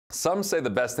Some say the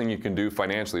best thing you can do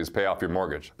financially is pay off your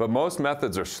mortgage, but most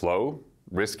methods are slow,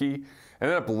 risky, and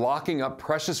end up locking up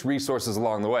precious resources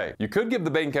along the way. You could give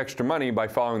the bank extra money by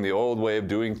following the old way of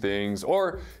doing things,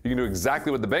 or you can do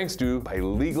exactly what the banks do by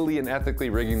legally and ethically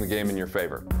rigging the game in your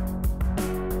favor.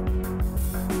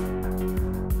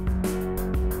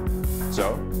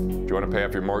 So, do you want to pay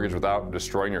off your mortgage without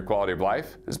destroying your quality of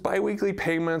life? Is biweekly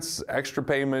payments, extra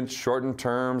payments, shortened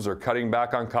terms, or cutting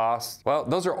back on costs? Well,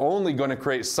 those are only going to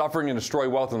create suffering and destroy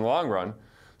wealth in the long run.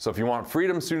 So if you want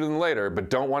freedom sooner than later, but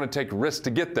don't want to take risks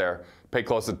to get there, pay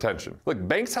close attention. Look,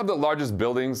 banks have the largest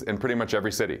buildings in pretty much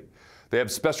every city. They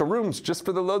have special rooms just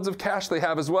for the loads of cash they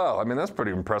have as well. I mean, that's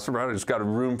pretty impressive, right? I just got a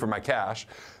room for my cash.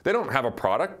 They don't have a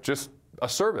product, just a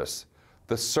service.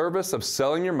 The service of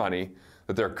selling your money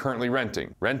that they're currently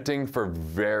renting for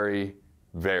very,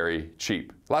 very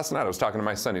cheap. Last night I was talking to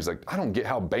my son. He's like, I don't get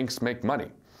how banks make money.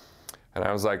 And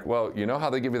I was like, well, you know how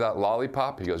they give you that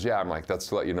lollipop? He goes, yeah. I'm like, that's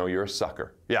to let you know you're a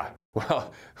sucker. Yeah.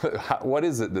 Well, what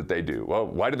is it that they do? Well,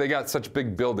 why do they got such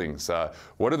big buildings?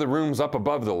 What are the rooms up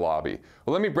above the lobby?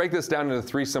 Well, let me break this down into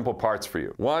 3 simple parts for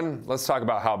you. One, let's talk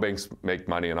about how banks make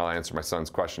money, and I'll answer my son's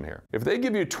question here. If they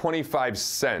give you 25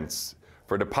 cents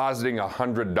for depositing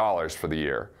 $100 for the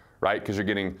year, right? Because you're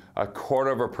getting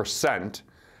 0.25%,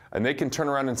 and they can turn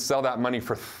around and sell that money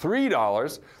for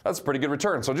 $3, that's a pretty good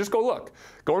return. So just go look.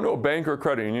 Go into a bank or a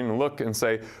credit union and look and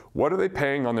say, what are they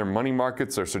paying on their money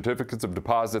markets, their certificates of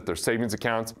deposit, their savings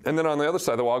accounts? And then on the other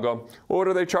side of the wall, go, well, what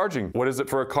are they charging? What is it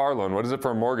for a car loan? What is it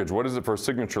for a mortgage? What is it for a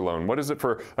signature loan? What is it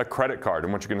for a credit card?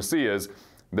 And what you're gonna see is,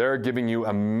 they're giving you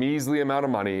a measly amount of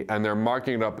money and they're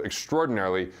marking it up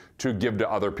extraordinarily to give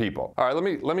to other people. All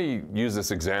right, let me use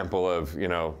this example of,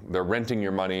 they're renting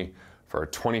your money for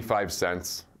 25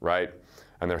 cents, right?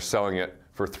 And they're selling it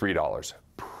for $3.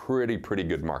 Pretty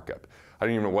good markup. I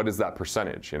don't even know what is that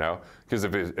percentage, Because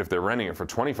if they're renting it for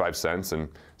 25 cents and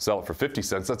sell it for 50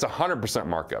 cents, that's 100%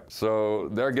 markup. So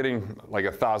they're getting like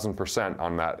 1,000%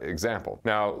 on that example.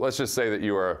 Now, let's just say that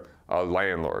you are a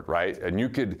landlord, right? And you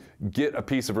could get a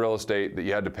piece of real estate that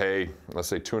you had to pay, let's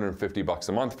say $250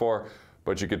 a month for,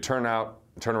 but you could turn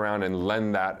around and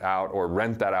lend that out or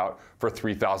rent that out for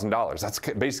 $3,000. That's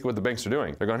basically what the banks are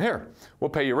doing. They're going, here, we'll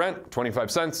pay you rent,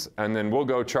 25 cents, and then we'll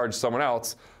go charge someone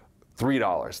else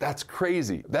 $3. That's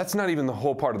crazy. That's not even the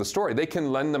whole part of the story. They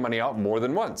can lend the money out more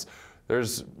than once.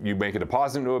 You make a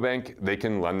deposit into a bank, they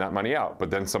can lend that money out,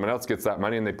 but then someone else gets that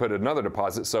money and they put another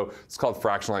deposit, so it's called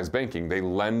fractionalized banking. They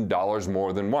lend dollars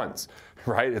more than once,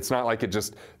 right? It's not like it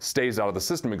just stays out of the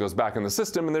system, it goes back in the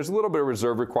system, and there's a little bit of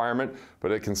reserve requirement,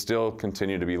 but it can still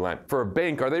continue to be lent. For a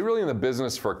bank, are they really in the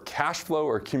business for cash flow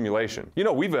or accumulation?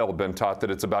 We've all been taught that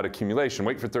it's about accumulation.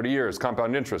 Wait for 30 years,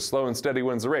 compound interest, slow and steady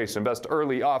wins the race, invest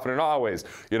early, often and always,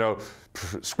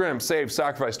 scrimp, save,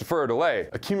 sacrifice, defer, delay.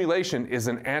 Accumulation is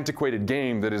an antiquated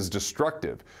game that is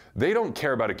destructive. They don't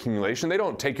care about accumulation. They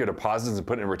don't take your deposits and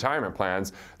put it in retirement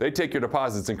plans. They take your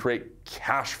deposits and create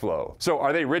cash flow. So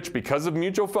are they rich because of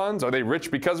mutual funds? Are they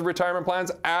rich because of retirement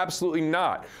plans? Absolutely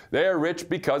not. They are rich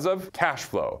because of cash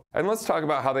flow. And let's talk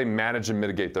about how they manage and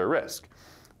mitigate their risk.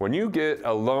 When you get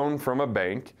a loan from a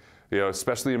bank,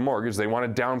 especially a mortgage, they want a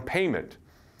down payment.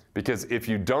 Because if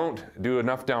you don't do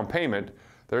enough down payment,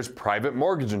 there's private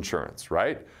mortgage insurance,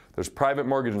 right? There's private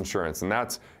mortgage insurance, and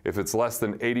that's if it's less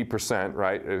than 80%,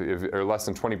 right, or less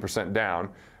than 20% down,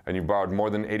 and you borrowed more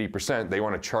than 80%, they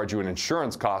want to charge you an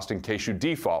insurance cost in case you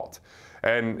default.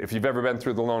 And if you've ever been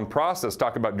through the loan process,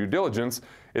 talk about due diligence,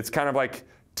 it's kind of like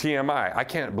TMI. I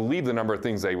can't believe the number of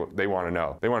things they want to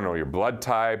know. They want to know your blood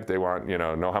type. They want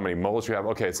know how many moles you have.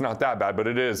 Okay, it's not that bad, but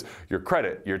it is your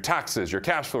credit, your taxes, your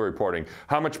cash flow reporting,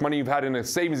 how much money you've had in a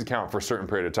savings account for a certain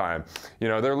period of time.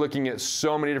 They're looking at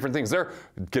so many different things. They're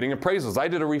getting appraisals. I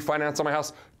did a refinance on my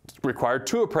house, required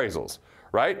 2 appraisals.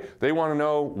 Right? They want to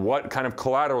know what kind of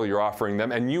collateral you're offering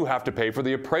them, and you have to pay for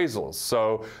the appraisals.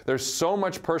 So there's so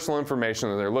much personal information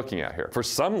that they're looking at here. For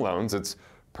some loans, it's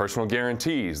personal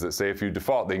guarantees that say if you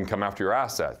default, they can come after your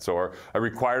assets, or a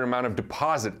required amount of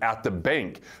deposit at the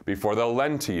bank before they'll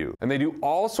lend to you. And they do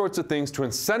all sorts of things to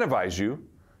incentivize you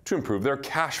to improve their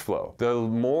cash flow. The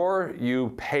more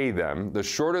you pay them, the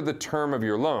shorter the term of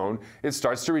your loan, it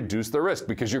starts to reduce the risk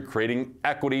because you're creating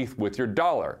equity with your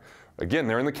dollar. Again,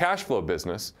 they're in the cash flow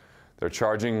business. They're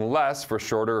charging less for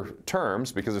shorter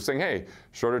terms because they're saying, hey,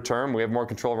 shorter term, we have more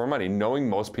control of our money, knowing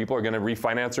most people are going to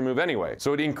refinance or move anyway.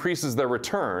 So it increases their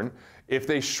return if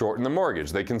they shorten the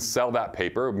mortgage. They can sell that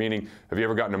paper, meaning have you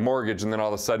ever gotten a mortgage and then all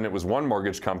of a sudden it was one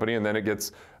mortgage company and then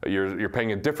you're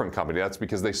paying a different company? That's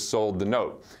because they sold the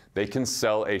note. They can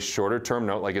sell a shorter term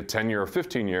note, like a 10-year or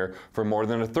 15-year, for more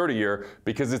than a 30-year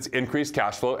because it's increased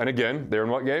cash flow. And again, they're in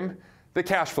what game? The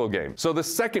cash flow game. So the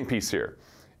second piece here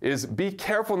is be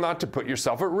careful not to put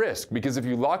yourself at risk, because if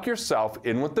you lock yourself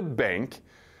in with the bank,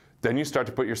 then you start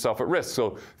to put yourself at risk.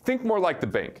 So think more like the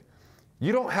bank.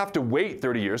 You don't have to wait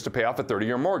 30 years to pay off a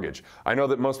 30-year mortgage. I know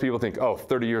that most people think, oh,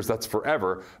 30 years, that's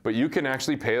forever, but you can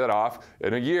actually pay that off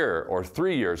in a year or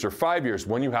 3 years or 5 years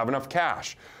when you have enough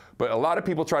cash. But a lot of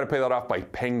people try to pay that off by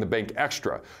paying the bank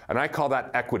extra, and I call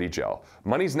that equity jail.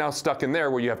 Money's now stuck in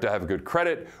there where you have to have good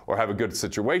credit or have a good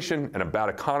situation, and a bad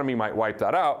economy might wipe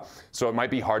that out, so it might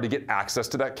be hard to get access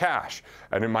to that cash.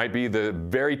 And it might be the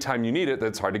very time you need it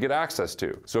that's hard to get access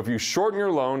to. So if you shorten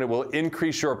your loan, it will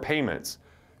increase your payments.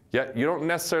 Yet you don't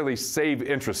necessarily save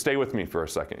interest. Stay with me for a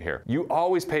second here. You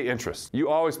always pay interest. You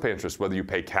always pay interest, whether you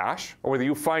pay cash or whether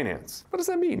you finance. What does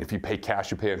that mean? If you pay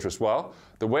cash, you pay interest. Well,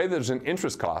 the way there's an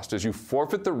interest cost is you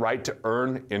forfeit the right to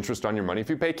earn interest on your money if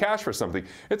you pay cash for something.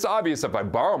 It's obvious if I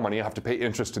borrow money, I have to pay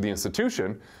interest to the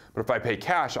institution, but if I pay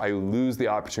cash, I lose the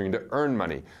opportunity to earn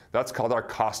money. That's called our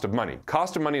cost of money.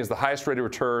 Cost of money is the highest rate of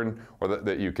return or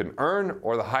that you can earn,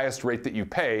 or the highest rate that you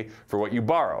pay for what you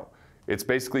borrow. It's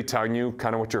basically telling you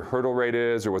kind of what your hurdle rate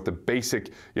is, or what the basic,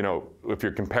 if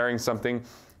you're comparing something.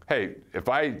 Hey, if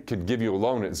I could give you a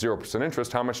loan at 0%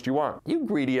 interest, how much do you want? You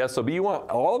greedy SOB, you want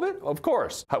all of it? Of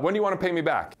course. When do you want to pay me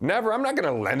back? Never. I'm not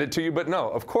going to lend it to you, but no,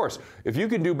 of course. If you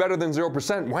can do better than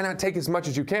 0%, why not take as much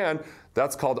as you can?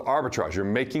 That's called arbitrage. You're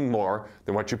making more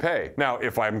than what you pay. Now,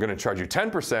 if I'm going to charge you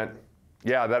 10%,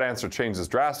 yeah, that answer changes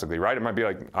drastically, right? It might be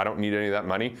like, I don't need any of that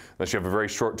money unless you have a very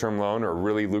short-term loan or a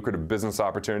really lucrative business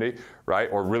opportunity, right?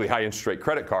 Or really high interest rate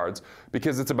credit cards,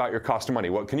 because it's about your cost of money.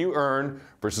 What can you earn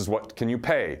versus what can you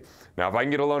pay? Now, if I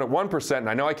can get a loan at 1% and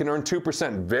I know I can earn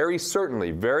 2%, very certainly,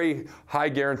 very high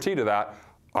guarantee to that,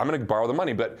 I'm going to borrow the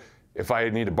money. But if I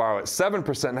need to borrow at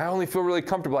 7% and I only feel really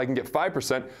comfortable I can get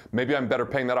 5%, maybe I'm better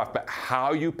paying that off. But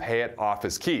how you pay it off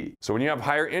is key. So when you have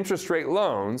higher interest rate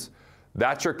loans,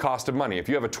 that's your cost of money. If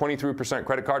you have a 23%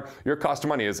 credit card, your cost of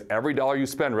money is every dollar you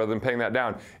spend rather than paying that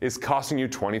down is costing you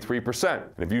 23%.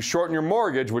 And if you shorten your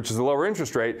mortgage, which is a lower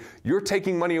interest rate, you're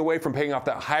taking money away from paying off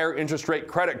that higher interest rate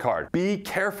credit card. Be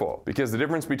careful, because the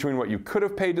difference between what you could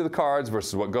have paid to the cards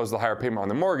versus what goes to the higher payment on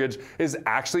the mortgage is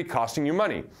actually costing you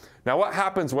money. Now, what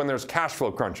happens when there's cash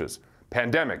flow crunches,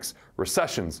 pandemics,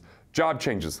 recessions, job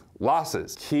changes,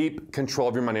 losses? Keep control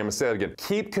of your money. I'm gonna say that again.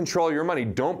 Keep control of your money.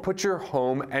 Don't put your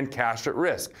home and cash at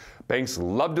risk. Banks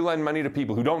love to lend money to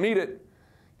people who don't need it,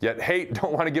 yet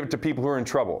don't want to give it to people who are in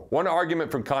trouble. One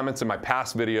argument from comments in my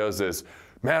past videos is,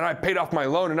 man, I paid off my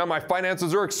loan and now my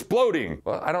finances are exploding.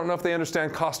 Well, I don't know if they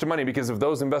understand cost of money, because if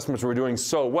those investments were doing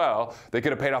so well, they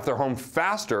could have paid off their home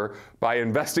faster by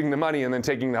investing the money and then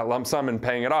taking that lump sum and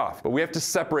paying it off. But we have to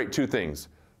separate two things: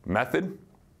 method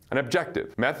and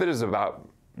objective. Method is about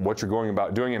what you're going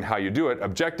about doing and how you do it.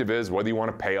 Objective is whether you want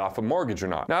to pay off a mortgage or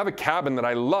not. Now, I have a cabin that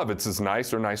I love. It's as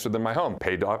nice or nicer than my home.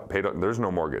 Paid off, there's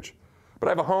no mortgage. But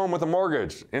I have a home with a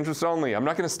mortgage, interest only. I'm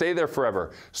not going to stay there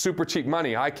forever. Super cheap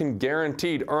money. I can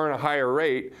guaranteed earn a higher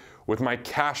rate with my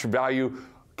cash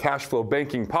flow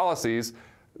banking policies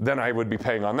than I would be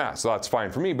paying on that. So that's fine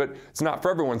for me, but it's not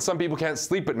for everyone. Some people can't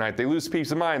sleep at night. They lose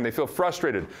peace of mind. They feel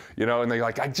frustrated, and they're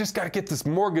like, I just got to get this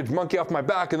mortgage monkey off my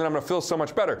back and then I'm going to feel so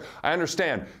much better. I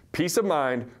understand peace of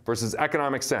mind versus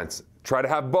economic sense. Try to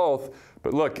have both.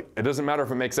 But look, it doesn't matter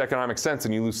if it makes economic sense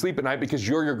and you lose sleep at night, because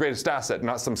you're your greatest asset,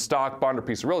 not some stock, bond, or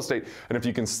piece of real estate. And if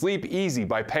you can sleep easy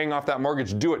by paying off that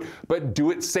mortgage, do it, but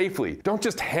do it safely. Don't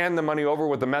just hand the money over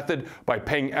with the method by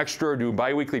paying extra or do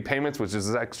biweekly payments, which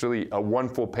is actually a one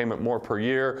full payment more per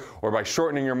year, or by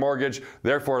shortening your mortgage,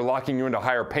 therefore locking you into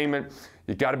higher payment.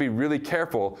 You got to be really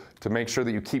careful to make sure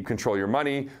that you keep control of your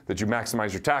money, that you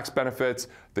maximize your tax benefits,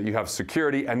 that you have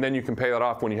security, and then you can pay that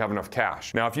off when you have enough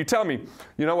cash. Now, if you tell me,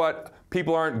 you know what,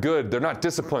 people aren't good, they're not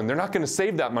disciplined, they're not going to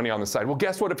save that money on the side. Well,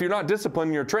 guess what? If you're not disciplined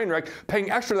and you're a train wreck,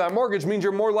 paying extra to that mortgage means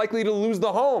you're more likely to lose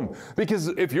the home. Because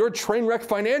if you're a train wreck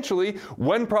financially,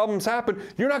 when problems happen,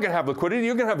 you're not going to have liquidity,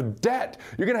 you're going to have debt.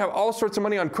 You're going to have all sorts of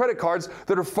money on credit cards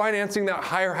that are financing that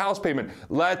higher house payment.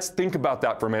 Let's think about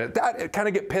that for a minute. Kind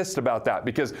of get pissed about that,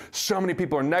 because so many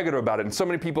people are negative about it and so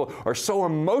many people are so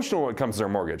emotional when it comes to their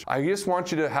mortgage. I just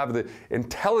want you to have the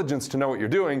intelligence to know what you're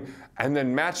doing and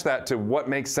then match that to what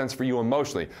makes sense for you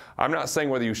emotionally. I'm not saying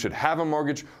whether you should have a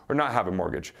mortgage or not have a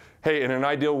mortgage. Hey, in an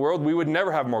ideal world, we would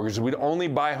never have mortgages. We'd only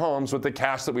buy homes with the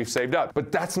cash that we've saved up.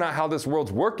 But that's not how this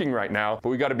world's working right now. But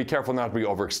we got to be careful not to be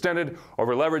overextended,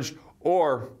 over-leveraged,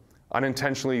 or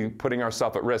unintentionally putting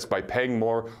ourselves at risk by paying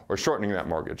more or shortening that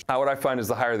mortgage. Now, what I find is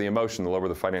the higher the emotion, the lower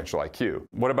the financial IQ.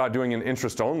 What about doing an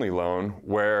interest-only loan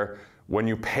where when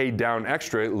you pay down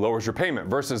extra, it lowers your payment,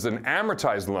 versus an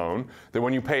amortized loan that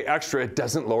when you pay extra, it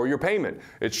doesn't lower your payment.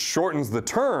 It shortens the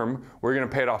term where you're going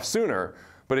to pay it off sooner,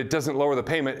 but it doesn't lower the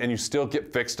payment, and you still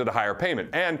get fixed at a higher payment.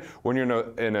 And when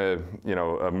you're in a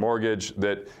mortgage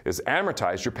that is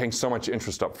amortized, you're paying so much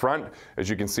interest up front, as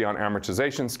you can see on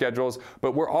amortization schedules,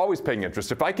 but we're always paying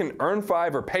interest. If I can earn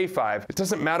 5 or pay 5, it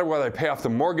doesn't matter whether I pay off the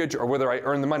mortgage or whether I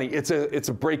earn the money. It's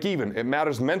a break even. It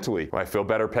matters mentally. Do I feel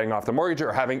better paying off the mortgage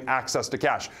or having access to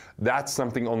cash? That's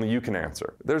something only you can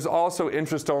answer. There's also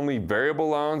interest-only variable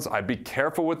loans. I'd be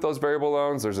careful with those variable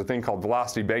loans. There's a thing called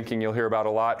velocity banking you'll hear about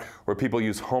a lot, where people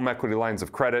use home equity lines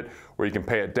of credit where you can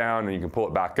pay it down and you can pull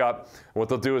it back up. And what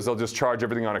they'll do is they'll just charge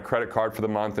everything on a credit card for the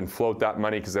month and float that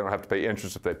money because they don't have to pay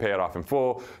interest if they pay it off in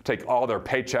full, take all their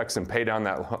paychecks and pay down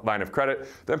that line of credit,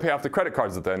 then pay off the credit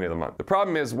cards at the end of the month. The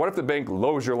problem is, what if the bank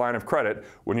lowers your line of credit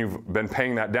when you've been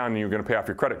paying that down and you're going to pay off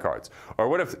your credit cards? Or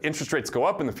what if interest rates go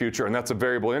up in the future and that's a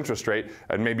variable interest rate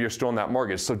and maybe you're still in that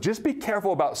mortgage? So just be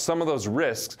careful about some of those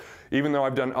risks. Even though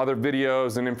I've done other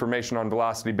videos and information on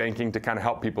velocity banking to kind of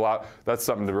help people out, that's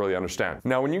something to really understand.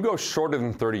 Now, when you go shorter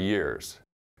than 30 years,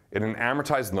 in an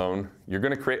amortized loan, you're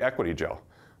going to create equity jail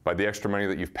by the extra money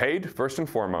that you've paid, first and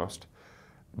foremost,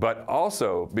 but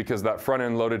also because that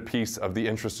front-end loaded piece of the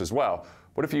interest as well.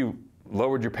 What if you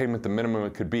lowered your payment the minimum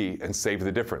it could be and saved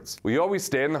the difference? Will you always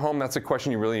stay in the home? That's a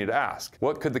question you really need to ask.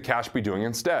 What could the cash be doing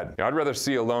instead? I'd rather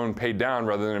see a loan paid down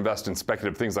rather than invest in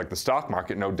speculative things like the stock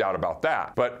market, no doubt about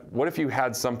that. But what if you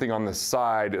had something on the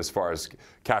side as far as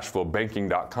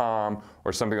cashflowbanking.com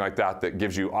or something like that that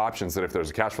gives you options that if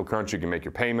there's a cash flow crunch, you can make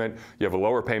your payment, you have a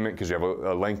lower payment because you have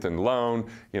a lengthened loan,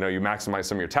 you maximize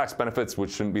some of your tax benefits,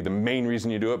 which shouldn't be the main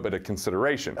reason you do it, but a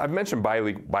consideration. I've mentioned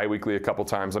bi-weekly a couple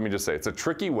times. Let me just say, it's a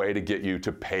tricky way to get you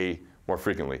to pay more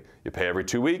frequently. You pay every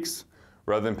 2 weeks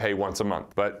rather than pay once a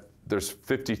month. But there's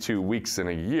 52 weeks in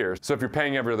a year. So if you're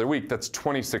paying every other week, that's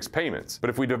 26 payments. But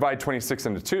if we divide 26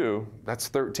 into 2, that's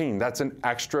 13. That's an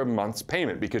extra month's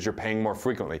payment because you're paying more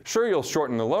frequently. Sure, you'll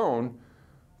shorten the loan,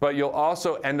 but you'll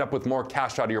also end up with more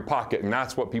cash out of your pocket, and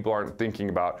that's what people aren't thinking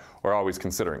about or always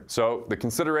considering. So the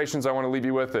considerations I want to leave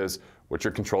you with is, what's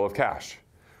your control of cash?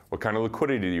 What kind of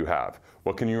liquidity do you have?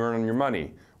 What can you earn on your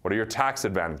money? What are your tax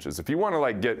advantages? If you want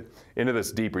to get into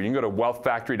this deeper, you can go to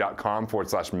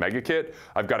wealthfactory.com/megakit.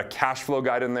 I've got a cash flow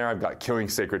guide in there. I've got killing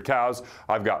sacred cows.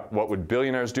 I've got what would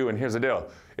billionaires do, and here's the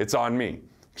deal. It's on me.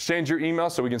 Exchange your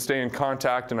email so we can stay in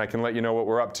contact and I can let you know what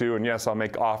we're up to. And yes, I'll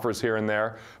make offers here and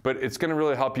there, but it's going to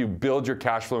really help you build your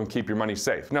cash flow and keep your money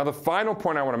safe. Now, the final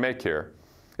point I want to make here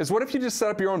is, what if you just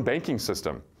set up your own banking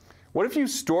system? What if you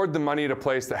stored the money at a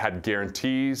place that had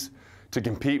guarantees to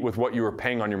compete with what you were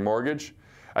paying on your mortgage?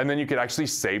 And then you could actually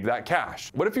save that cash.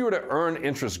 What if you were to earn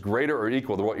interest greater or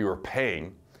equal to what you were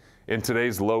paying in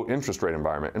today's low interest rate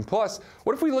environment? And plus,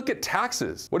 what if we look at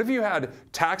taxes? What if you had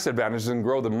tax advantages and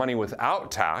grow the money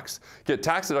without tax, get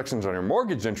tax deductions on your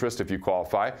mortgage interest if you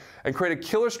qualify, and create a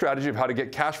killer strategy of how to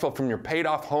get cash flow from your paid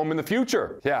off home in the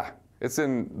future? Yeah, it's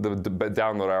in the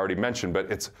download I already mentioned, but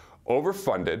it's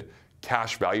overfunded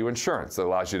cash value insurance that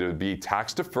allows you to be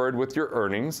tax deferred with your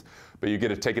earnings, but you get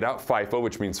to take it out FIFO,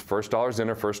 which means first dollars in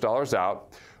or first dollars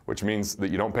out, which means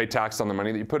that you don't pay tax on the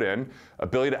money that you put in,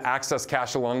 ability to access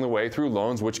cash along the way through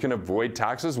loans, which can avoid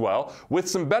tax as well, with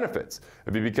some benefits.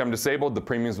 If you become disabled, the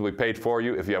premiums will be paid for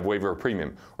you if you have waiver of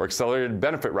premium, or accelerated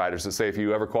benefit riders that say if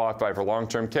you ever qualify for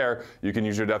long-term care, you can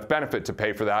use your death benefit to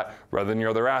pay for that rather than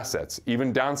your other assets.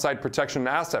 Even downside protection and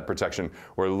asset protection,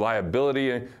 where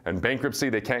liability and bankruptcy,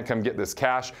 they can't come get this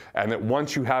cash, and that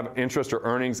once you have interest or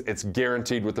earnings, it's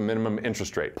guaranteed with the minimum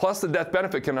interest rate. Plus, the death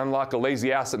benefit can unlock a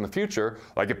lazy asset in the future,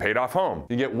 like a paid off home.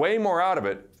 You get way more out of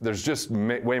it. There's just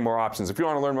way more options. If you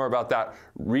want to learn more about that,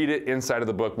 read it inside of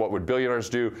the book, What Would Billionaires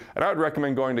Do? And I would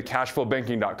recommend going to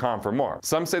cashflowbanking.com for more.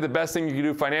 Some say the best thing you can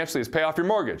do financially is pay off your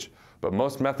mortgage, but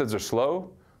most methods are slow,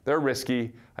 they're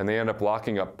risky, and they end up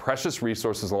locking up precious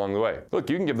resources along the way. Look,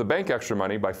 you can give the bank extra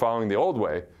money by following the old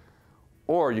way,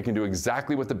 or you can do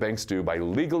exactly what the banks do by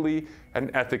legally and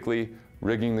ethically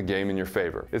rigging the game in your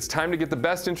favor. It's time to get the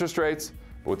best interest rates,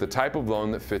 but with the type of loan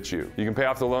that fits you. You can pay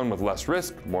off the loan with less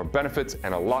risk, more benefits,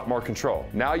 and a lot more control.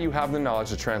 Now you have the knowledge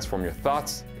to transform your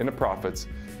thoughts into profits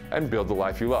and build the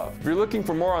life you love. If you're looking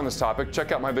for more on this topic,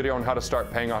 check out my video on how to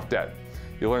start paying off debt.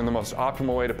 You'll learn the most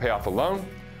optimal way to pay off a loan.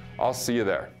 I'll see you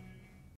there.